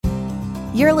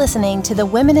You're listening to the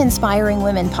Women Inspiring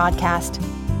Women podcast.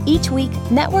 Each week,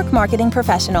 network marketing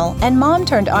professional and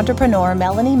mom-turned-entrepreneur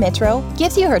Melanie Mitro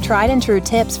gives you her tried-and-true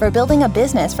tips for building a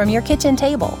business from your kitchen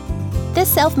table. This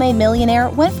self-made millionaire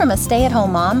went from a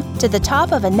stay-at-home mom to the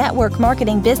top of a network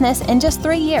marketing business in just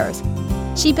 3 years.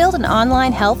 She built an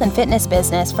online health and fitness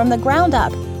business from the ground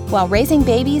up while raising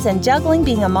babies and juggling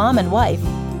being a mom and wife.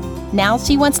 Now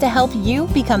she wants to help you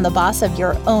become the boss of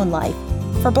your own life.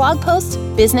 For blog posts,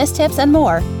 business tips, and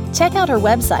more, check out her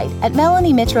website at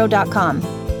melaniemitro.com.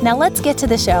 Now let's get to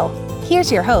the show.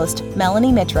 Here's your host,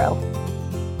 Melanie Mitro.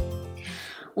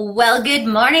 Well, good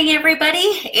morning, everybody.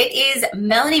 It is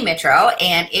Melanie Mitro,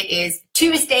 and it is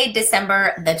Tuesday,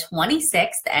 December the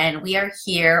 26th, and we are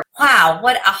here. Wow,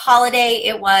 what a holiday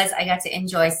it was. I got to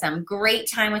enjoy some great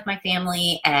time with my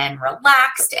family and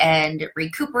relaxed and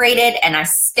recuperated, and I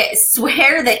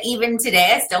swear that even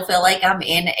today, I still feel like I'm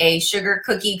in a sugar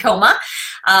cookie coma,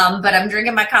 but I'm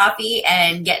drinking my coffee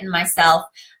and getting myself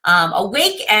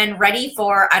awake and ready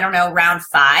for, round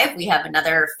 5. We have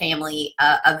another family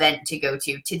event to go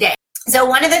to today. So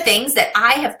one of the things that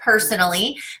I have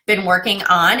personally been working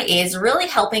on is really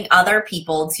helping other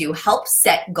people to help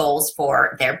set goals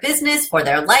for their business, for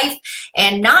their life,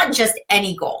 and not just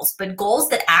any goals, but goals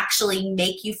that actually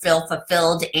make you feel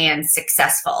fulfilled and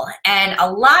successful. And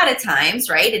a lot of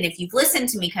times, right, and if you've listened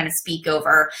to me kind of speak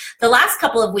over the last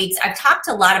couple of weeks, I've talked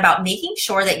a lot about making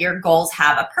sure that your goals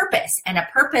have a purpose, and a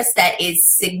purpose that is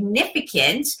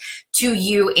significant to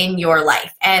you in your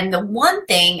life. And the one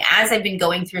thing, as I've been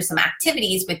going through some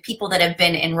activities with people that have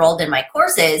been enrolled in my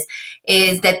courses,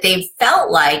 is that they've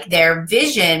felt like their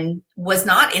vision was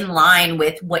not in line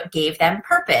with what gave them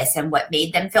purpose and what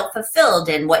made them feel fulfilled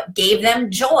and what gave them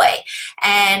joy.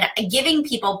 And giving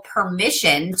people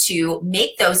permission to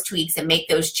make those tweaks and make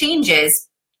those changes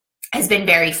has been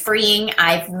very freeing.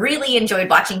 I've really enjoyed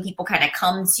watching people kind of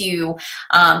come to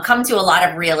a lot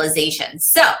of realizations.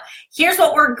 So here's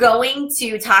what we're going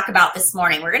to talk about this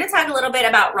morning. We're going to talk a little bit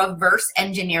about reverse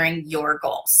engineering your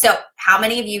goals. So how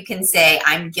many of you can say,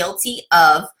 I'm guilty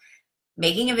of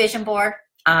making a vision board?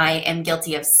 I am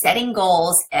guilty of setting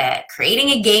goals, creating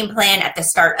a game plan at the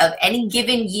start of any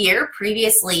given year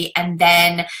previously, and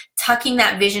then tucking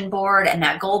that vision board and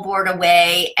that goal board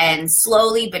away and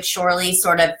slowly but surely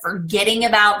sort of forgetting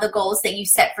about the goals that you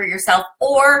set for yourself,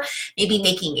 or maybe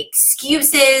making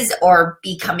excuses or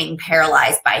becoming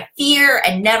paralyzed by fear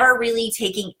and never really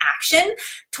taking action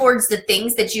towards the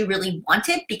things that you really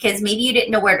wanted because maybe you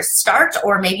didn't know where to start,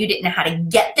 or maybe you didn't know how to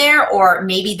get there, or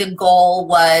maybe the goal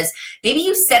was, maybe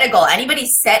you set a goal. Anybody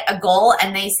set a goal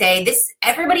and they say, this,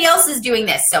 everybody else is doing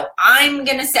this, so I'm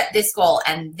going to set this goal,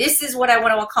 and this is what I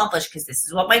want to accomplish because this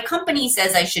is what my company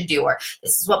says I should do, or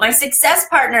this is what my success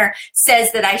partner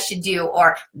says that I should do,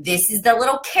 or this is the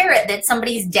little carrot that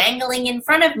somebody's dangling in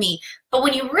front of me. But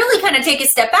when you really kind of take a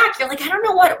step back, you're like, I don't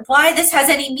know why this has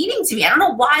any meaning to me. I don't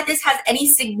know why this has any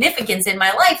significance in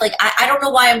my life. Like, I don't know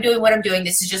why I'm doing what I'm doing.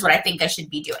 This is just what I think I should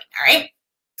be doing.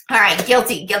 All right.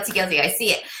 Guilty. I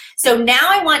see it. So now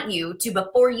I want you to,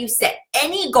 before you set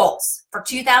any goals for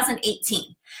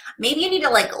 2018, maybe you need to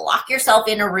lock yourself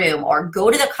in a room or go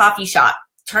to the coffee shop,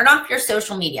 turn off your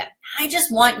social media. I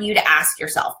just want you to ask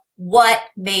yourself, what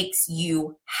makes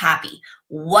you happy?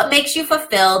 What makes you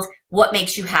fulfilled? What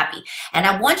makes you happy? And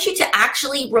I want you to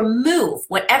actually remove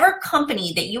whatever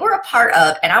company that you are a part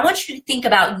of, and I want you to think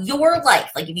about your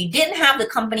life. Like, if you didn't have the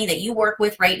company that you work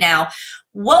with right now,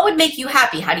 what would make you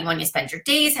happy? How do you want to spend your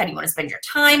days? How do you want to spend your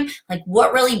time? Like,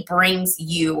 what really brings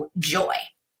you joy?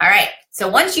 All right, so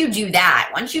once you do that,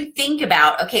 once you think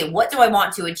about, okay, what do I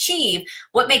want to achieve?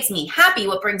 What makes me happy?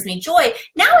 What brings me joy?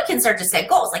 Now we can start to set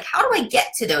goals. Like, how do I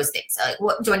get to those things?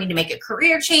 What do I need to make a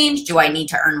career change? Do I need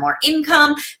to earn more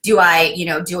income?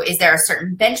 Is there a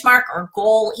certain benchmark or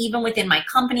goal even within my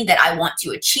company that I want to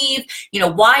achieve?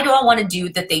 Why do I want to do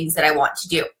the things that I want to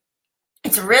do?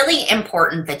 It's really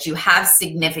important that you have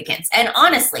significance. And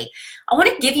honestly, I want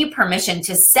to give you permission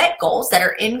to set goals that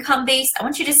are income-based. I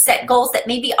want you to set goals that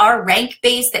maybe are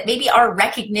rank-based, that maybe are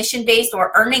recognition-based,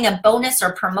 or earning a bonus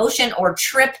or promotion or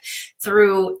trip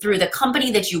through the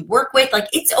company that you work with. Like,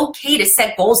 it's okay to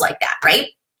set goals like that, right?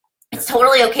 It's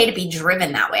totally okay to be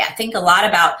driven that way. I think a lot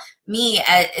about me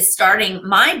as starting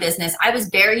my business. I was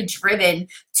very driven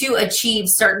to achieve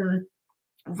certain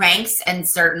ranks and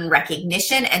certain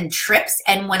recognition and trips.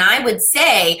 And when I would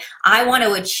say, I want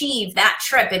to achieve that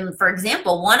trip, and for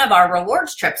example, one of our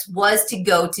rewards trips was to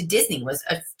go to Disney, was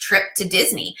a trip to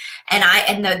Disney. And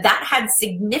that had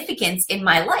significance in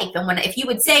my life. And if you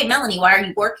would say, Melanie, why are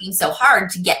you working so hard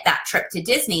to get that trip to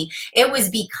Disney? It was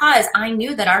because I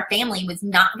knew that our family was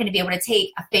not going to be able to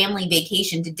take a family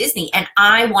vacation to Disney. And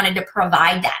I wanted to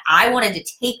provide that. I wanted to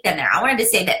take them there. I wanted to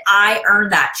say that I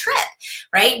earned that trip,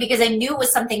 right? Because I knew it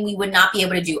was something we would not be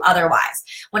able to do otherwise.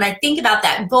 When I think about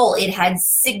that goal, it had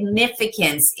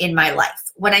significance in my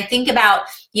life. When I think about,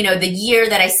 the year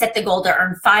that I set the goal to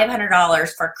earn $500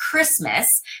 for Christmas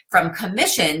from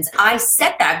commissions, I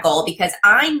set that goal because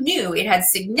I knew it had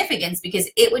significance, because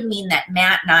it would mean that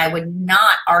Matt and I would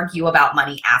not argue about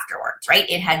money afterwards, right?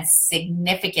 It had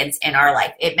significance in our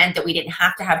life. It meant that we didn't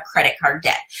have to have credit card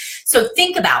debt. So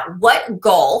think about, what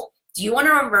goal do you want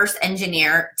to reverse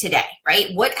engineer today,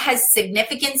 right? What has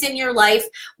significance in your life?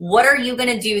 What are you going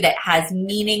to do that has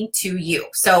meaning to you?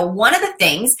 So one of the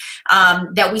things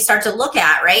that we start to look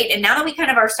at, right? And now that we kind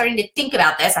of are starting to think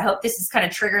about this, I hope this is kind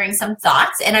of triggering some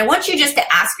thoughts. And I want you just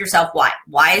to ask yourself why.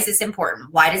 Why is this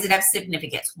important? Why does it have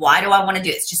significance? Why do I want to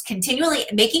do this? Just continually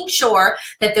making sure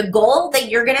that the goal that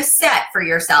you're going to set for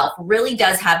yourself really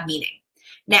does have meaning.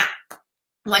 Now,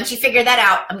 once you figure that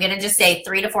out, I'm going to just say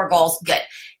 3 to 4 goals. Good.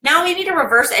 Now we need to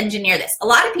reverse engineer this. A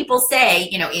lot of people say,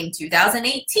 in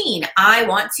 2018, I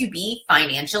want to be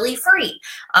financially free.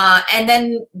 And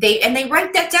then they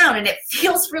write that down, and it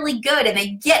feels really good, and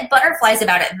they get butterflies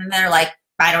about it. And then they're like,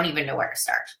 I don't even know where to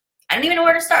start. I don't even know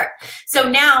where to start. So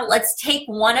now let's take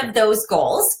one of those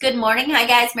goals. Good morning. Hi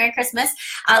guys. Merry Christmas.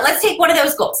 Let's take one of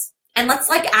those goals. And let's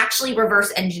actually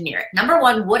reverse engineer it. Number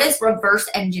one, what does reverse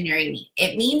engineering mean?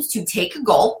 It means to take a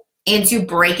goal and to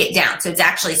break it down. So it's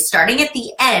actually starting at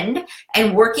the end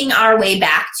and working our way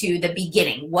back to the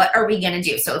beginning. What are we going to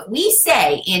do? So if we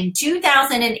say in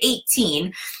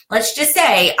 2018, let's just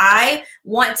say I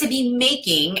want to be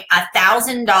making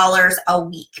 $1,000 a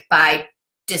week by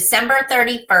December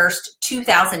 31st,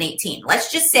 2018.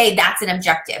 Let's just say that's an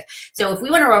objective. So if we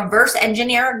want to reverse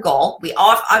engineer a goal, we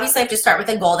obviously have to start with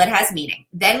a goal that has meaning.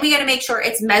 Then we got to make sure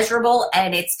it's measurable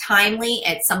and it's timely.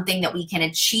 It's something that we can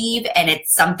achieve, and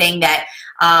it's something that,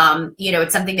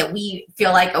 it's something that we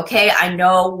feel like, okay, I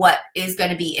know what is going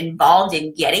to be involved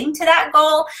in getting to that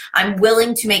goal. I'm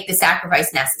willing to make the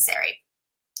sacrifice necessary.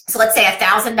 So let's say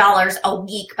 $1,000 a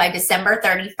week by December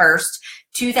 31st,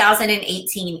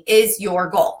 2018 is your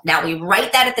goal. Now we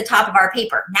write that at the top of our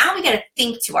paper. Now we got to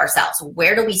think to ourselves,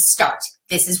 where do we start?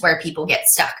 This is where people get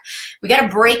stuck. We got to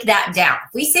break that down.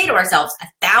 If we say to ourselves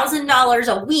 $1,000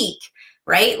 a week,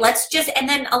 right? And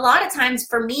then a lot of times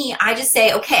for me, I just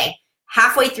say, okay,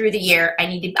 halfway through the year, I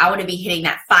want to be hitting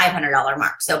that $500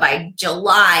 mark. So by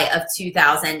July of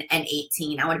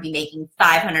 2018, I want to be making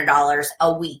 $500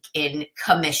 a week in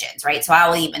commissions, right? So I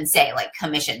will even say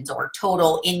commissions or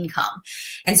total income.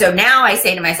 And so now I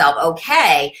say to myself,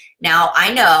 okay, now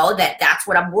I know that that's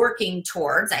what I'm working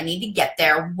towards. I need to get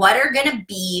there. What are going to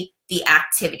be the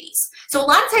activities? So a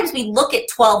lot of times we look at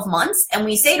 12 months and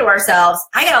we say to ourselves,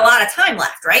 I got a lot of time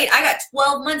left, right? I got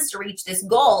 12 months to reach this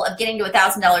goal of getting to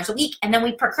 $1,000 a week. And then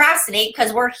we procrastinate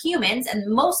because we're humans, and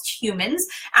most humans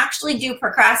actually do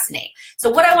procrastinate. So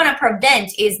what I want to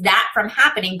prevent is that from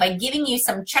happening by giving you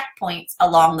some checkpoints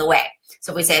along the way.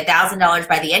 So if we say $1,000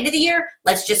 by the end of the year,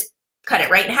 let's just cut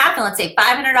it right in half and let's say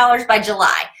 $500 by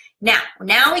July.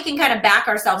 Now we can kind of back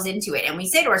ourselves into it, and we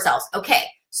say to ourselves, okay,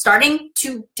 starting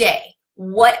today,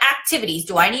 what activities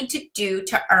do I need to do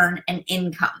to earn an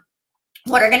income?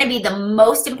 What are going to be the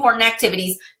most important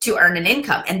activities to earn an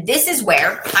income? And this is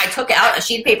where I took out a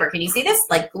sheet of paper. Can you see this?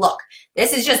 Look,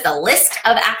 this is just a list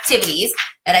of activities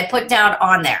that I put down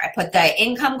on there. I put the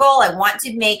income goal. I want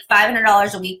to make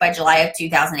 $500 a week by July of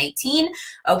 2018.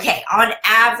 Okay, on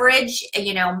average,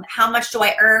 how much do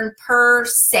I earn per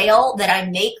sale that I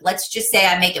make? Let's just say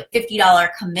I make a $50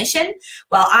 commission.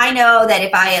 Well, I know that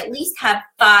if I at least have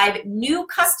 5 new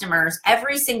customers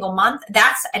every single month,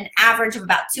 that's an average of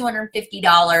about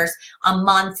 $250 a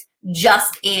month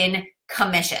just in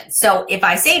commission. So if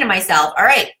I say to myself, all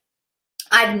right,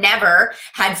 I've never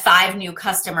had 5 new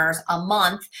customers a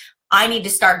month, I need to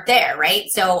start there, right?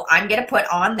 So I'm going to put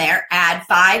on there, add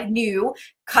 5 new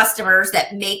customers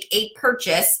that make a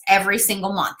purchase every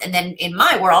single month. And then in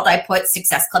my world, I put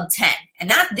Success Club 10.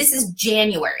 And this is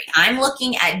January. I'm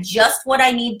looking at just what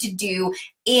I need to do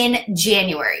in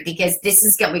January, because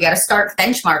we got to start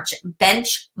benchmarking,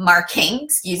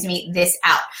 this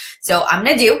out. So I'm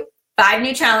going to do 5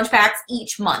 new challenge packs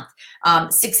each month.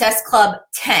 Success Club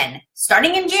 10,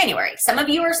 starting in January. Some of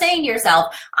you are saying to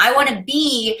yourself, I want to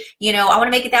be, I want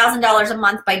to make $1,000 a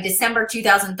month by December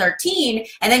 2013.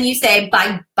 And then you say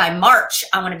by March,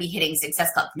 I want to be hitting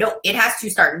Success Club. No, it has to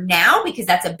start now because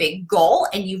that's a big goal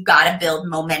and you've got to build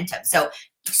momentum. So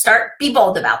be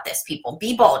bold about this, people.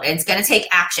 Be bold. And it's going to take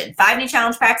action. 5 new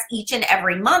challenge packs each and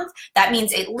every month. That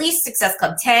means at least Success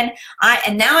Club 10.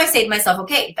 And now I say to myself,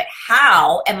 okay, but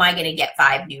how am I going to get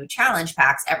 5 new challenge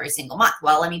packs every single month?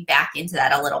 Well, let me back into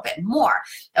that a little bit more.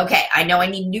 Okay, I know I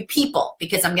need new people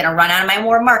because I'm going to run out of my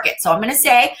warm market. So I'm going to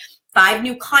say 5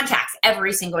 new contacts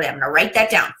every single day. I'm going to write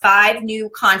that down. 5 new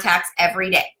contacts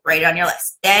every day. Write it on your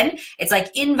list. Then it's like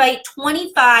invite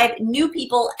 25 new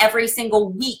people every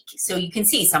single week. So you can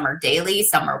see some are daily,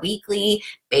 some are weekly,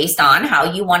 based on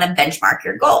how you want to benchmark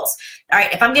your goals. All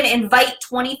right, if I'm going to invite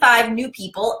 25 new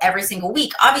people every single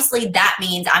week, obviously that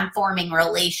means I'm forming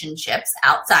relationships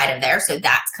outside of there. So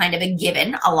that's kind of a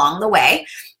given along the way.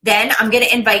 Then I'm going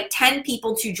to invite 10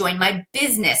 people to join my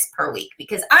business per week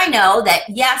because I know that,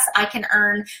 yes, I can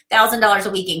earn $1,000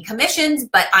 a week in commissions,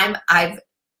 but I've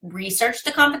researched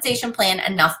the compensation plan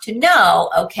enough to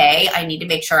know, okay, I need to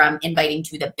make sure I'm inviting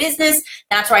to the business.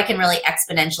 That's where I can really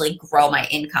exponentially grow my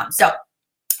income. So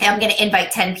I'm going to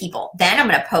invite 10 people. Then I'm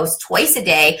going to post twice a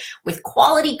day with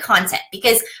quality content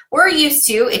because we're used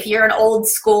to, if you're an old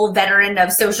school veteran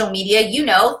of social media,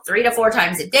 3 to 4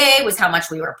 times a day was how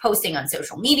much we were posting on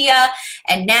social media.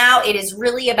 And now it is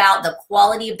really about the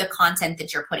quality of the content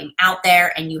that you're putting out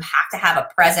there, and you have to have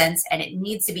a presence and it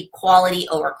needs to be quality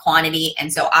over quantity.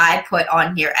 And so I put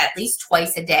on here at least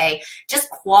twice a day. Just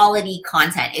quality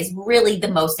content is really the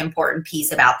most important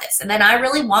piece about this. And then I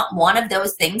really want one of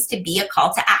those things to be a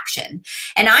call to action.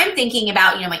 And I'm thinking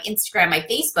about, my Instagram, my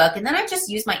Facebook, and then I just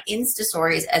use my Insta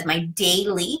stories as my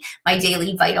daily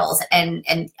vitals, and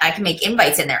I can make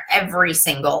invites in there every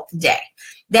single day.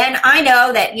 Then I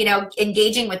know that,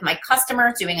 engaging with my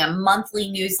customers, doing a monthly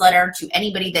newsletter to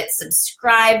anybody that's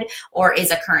subscribed or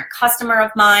is a current customer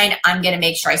of mine, I'm going to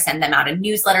make sure I send them out a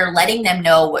newsletter, letting them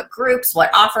know what groups,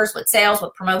 what offers, what sales,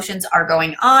 what promotions are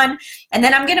going on. And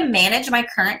then I'm going to manage my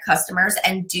current customers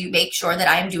and make sure that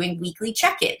I'm doing weekly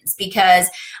check-ins because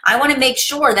I want to make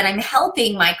sure that I'm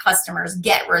helping my customers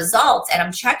get results and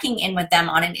I'm checking in with them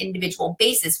on an individual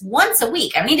basis once a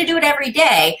week. I don't need to do it every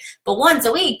day, but once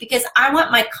a week because I want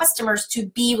my customers to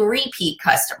be repeat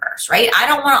customers, right? I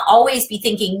don't want to always be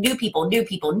thinking new people,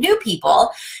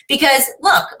 because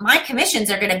look, my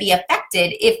commissions are going to be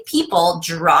affected if people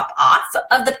drop off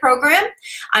of the program.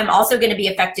 I'm also going to be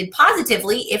affected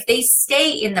positively if they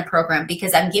stay in the program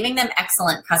because I'm giving them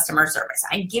excellent customer service.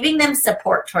 I'm giving them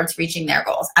support towards reaching their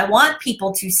goals. I want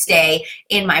people to stay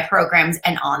in my programs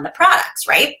and on the products,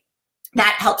 right?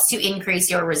 That helps to increase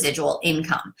your residual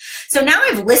income. So now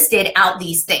I've listed out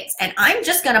these things and I'm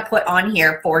just going to put on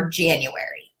here for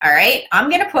January. All right. I'm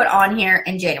going to put on here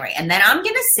in January. And then I'm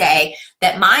going to say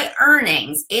that my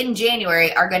earnings in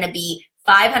January are going to be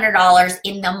 $500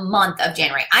 in the month of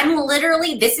January.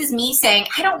 This is me saying,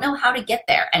 I don't know how to get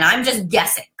there. And I'm just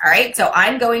guessing. All right. So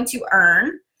I'm going to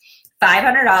earn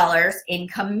 $500 in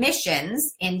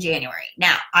commissions in January.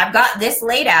 Now I've got this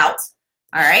laid out.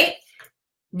 All right.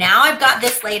 Now I've got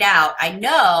this laid out. I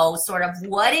know sort of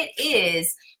what it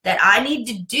is that I need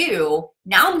to do.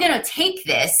 Now I'm going to take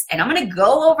this and I'm going to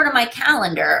go over to my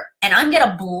calendar and I'm going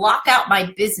to block out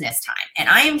my business time. And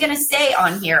I am going to say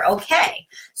on here, okay,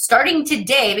 starting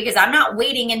today, because I'm not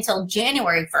waiting until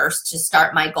January 1st to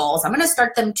start my goals. I'm going to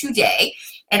start them today.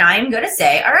 And I'm going to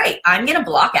say, all right, I'm going to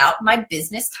block out my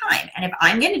business time. And if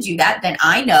I'm going to do that, then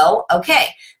I know, okay,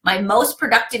 my most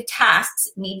productive tasks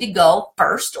need to go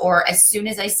first or as soon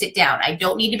as I sit down. I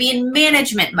don't need to be in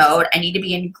management mode. I need to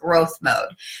be in growth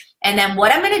mode. And then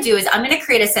what I'm going to do is I'm going to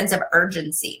create a sense of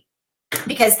urgency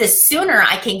because the sooner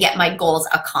I can get my goals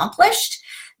accomplished,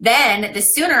 then the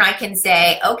sooner I can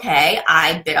say, okay,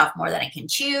 I bit off more than I can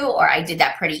chew, or I did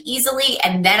that pretty easily,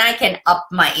 and then I can up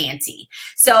my ante.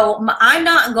 So I'm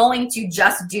not going to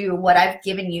just do what I've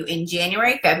given you in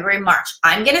January, February, March.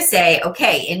 I'm going to say,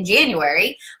 okay, in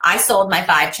January, I sold my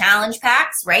 5 challenge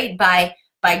packs, right? By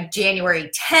January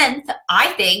 10th,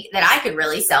 I think that I could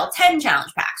really sell 10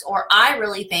 challenge packs, or I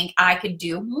really think I could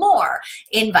do more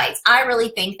invites. I really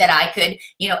think that I could,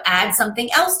 add something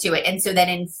else to it. And so then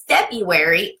in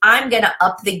February, I'm going to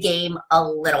up the game a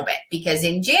little bit because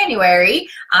in January,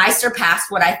 I surpassed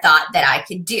what I thought that I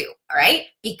could do. All right,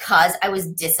 because I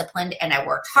was disciplined and I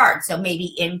worked hard. So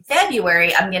maybe in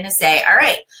February, I'm going to say, all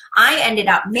right, I ended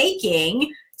up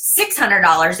making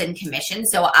 $600 in commission.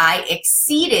 So I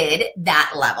exceeded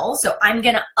that level. So I'm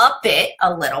going to up it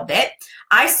a little bit.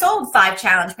 I sold 5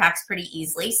 challenge packs pretty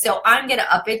easily. So I'm going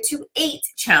to up it to 8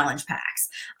 challenge packs.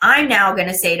 I'm now going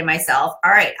to say to myself, all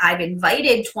right, I've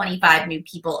invited 25 new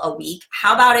people a week.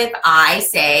 How about if I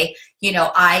say,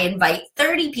 I invite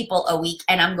 30 people a week,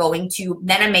 and I'm going to,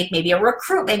 then I make maybe a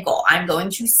recruitment goal. I'm going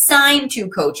to sign 2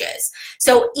 coaches.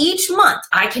 So each month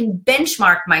I can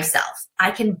benchmark myself.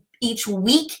 Each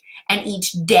week and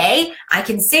each day, I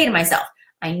can say to myself,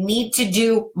 I need to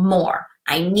do more.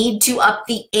 I need to up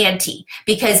the ante,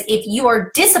 because if you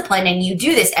are disciplined and you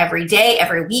do this every day,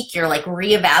 every week, you're like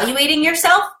reevaluating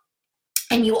yourself,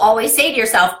 and you always say to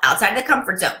yourself, outside the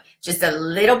comfort zone, just a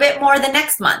little bit more the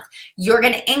next month, you're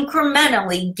going to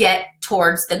incrementally get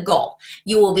towards the goal.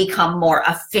 You will become more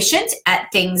efficient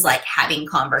at things like having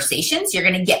conversations. You're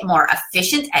going to get more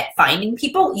efficient at finding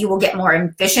people. You will get more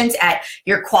efficient at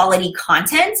your quality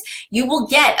content. You will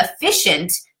get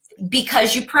efficient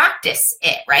because you practice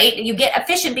it, right? You get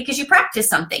efficient because you practice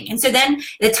something. And so then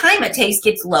the time it takes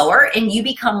gets lower and you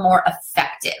become more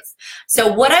effective.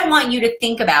 So what I want you to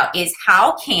think about is,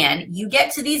 how can you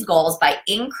get to these goals by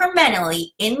incrementally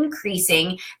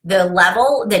increasing the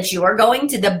level that you are going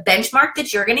to, the benchmark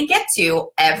that you're going to get to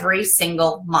every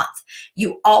single month.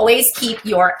 You always keep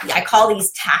I call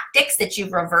these tactics that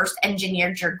you've reverse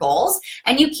engineered your goals,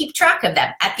 and you keep track of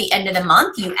them. At the end of the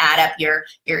month, you add up your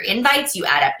invites, you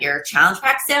add up your challenge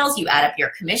pack sales, you add up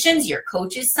your commissions, your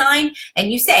coaches signed,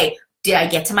 and you say, did I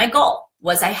get to my goal?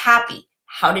 Was I happy?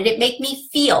 How did it make me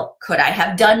feel? Could I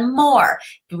have done more?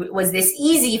 Was this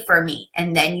easy for me?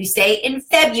 And then you say in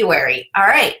February, all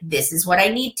right, this is what I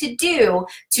need to do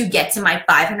to get to my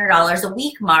 $500 a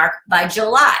week mark by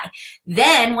July.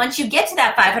 Then once you get to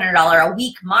that $500 a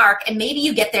week mark, and maybe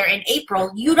you get there in April,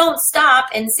 you don't stop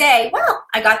and say, well,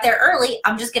 I got there early,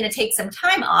 I'm just going to take some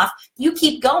time off. You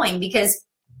keep going, because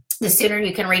the sooner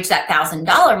you can reach that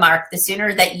 $1,000 mark, the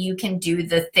sooner that you can do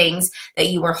the things that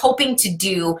you were hoping to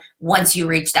do once you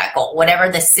reach that goal,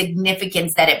 whatever the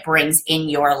significance that it brings in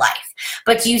your life.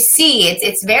 But you see,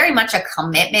 it's very much a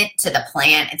commitment to the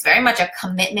plan. It's very much a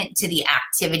commitment to the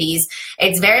activities.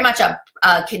 It's very much a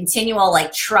continual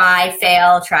try,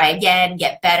 fail, try again,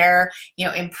 get better,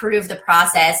 improve the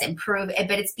process,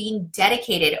 but it's being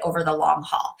dedicated over the long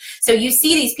haul. So you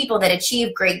see these people that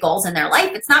achieve great goals in their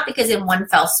life. It's not because in one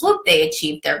fell swoop they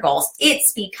achieved their goals.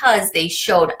 It's because they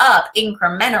showed up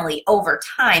incrementally over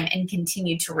time and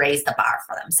continued to raise the bar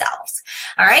for themselves.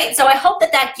 All right. So I hope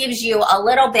that gives you a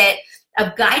little bit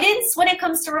of guidance when it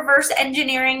comes to reverse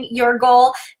engineering your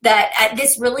goal, that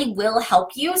this really will help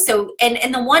you. So,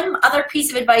 and the one other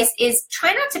piece of advice is,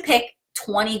 try not to pick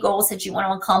 20 goals that you want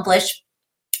to accomplish.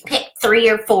 Pick 3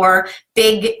 or 4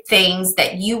 big things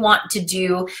that you want to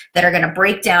do that are going to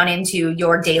break down into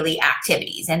your daily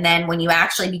activities. And then when you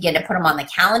actually begin to put them on the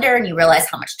calendar and you realize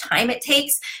how much time it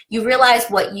takes, you realize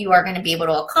what you are going to be able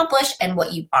to accomplish and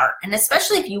what you aren't. And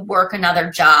especially if you work another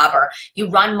job or you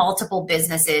run multiple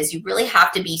businesses, you really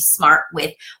have to be smart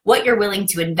with what you're willing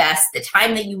to invest, the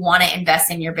time that you want to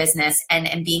invest in your business,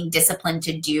 and being disciplined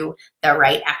to do the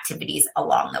right activities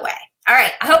along the way. All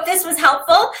right, I hope this was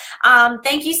helpful.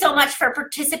 Thank you so much for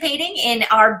participating in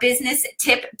our Business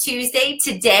Tip Tuesday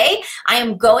today. I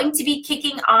am going to be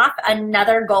kicking off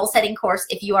another goal setting course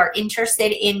if you are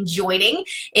interested in joining.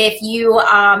 If you,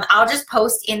 I'll just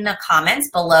post in the comments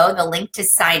below the link to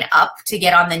sign up to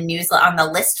get on the newsletter, on the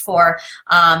list for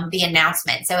the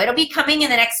announcement. So it'll be coming in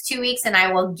the next 2 weeks, and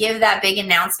I will give that big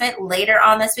announcement later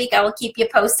on this week. I will keep you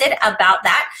posted about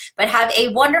that. But have a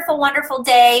wonderful, wonderful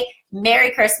day.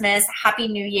 Merry Christmas, Happy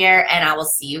New Year, and I will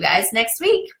see you guys next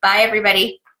week. Bye,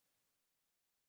 everybody.